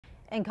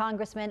And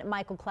Congressman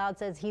Michael Cloud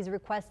says he's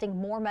requesting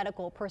more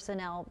medical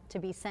personnel to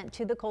be sent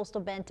to the coastal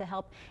bend to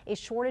help a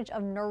shortage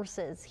of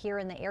nurses here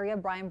in the area.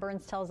 Brian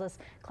Burns tells us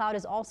Cloud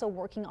is also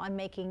working on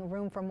making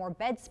room for more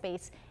bed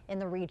space in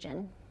the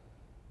region.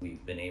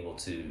 We've been able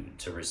to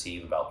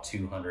receive about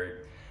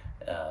 200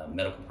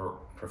 medical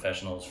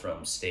professionals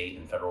from state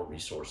and federal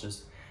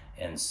resources,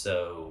 and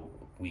so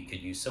we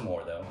could use some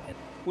more though.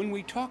 When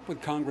we talked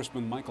with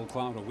Congressman Michael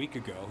Cloud a week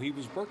ago, he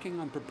was working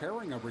on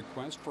preparing a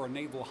request for a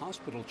naval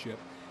hospital ship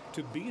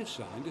to be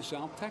assigned to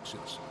South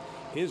Texas.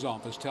 His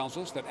office tells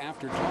us that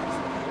after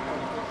talking,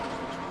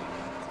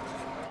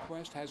 the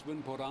request has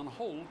been put on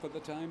hold for the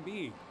time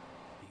being.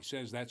 He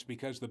says that's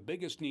because the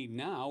biggest need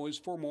now is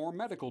for more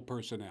medical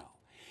personnel.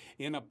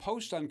 In a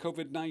post on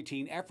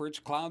COVID-19 efforts,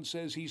 Cloud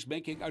says he's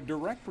making a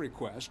direct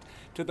request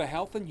to the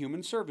Health and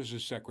Human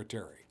Services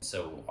Secretary.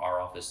 So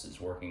our office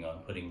is working on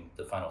putting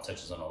the final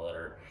touches on a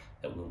letter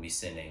that we'll be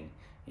sending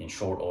in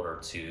short order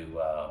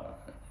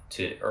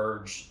to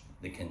urge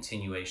the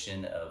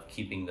continuation of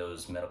keeping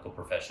those medical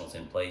professionals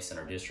in place in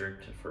our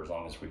district for as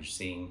long as we're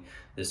seeing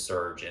this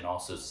surge, and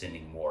also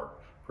sending more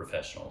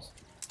professionals.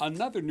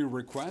 Another new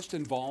request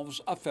involves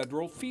a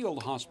federal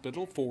field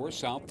hospital for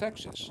South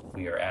Texas.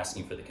 We are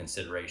asking for the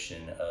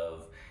consideration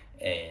of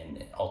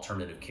an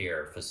alternative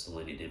care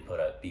facility to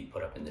be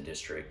put up in the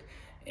district,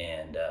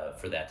 and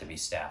for that to be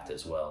staffed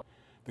as well.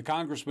 The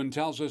congressman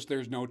tells us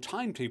there's no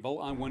timetable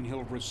on when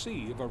he'll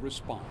receive a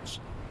response.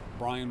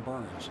 Brian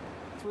Burns,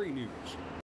 3 News.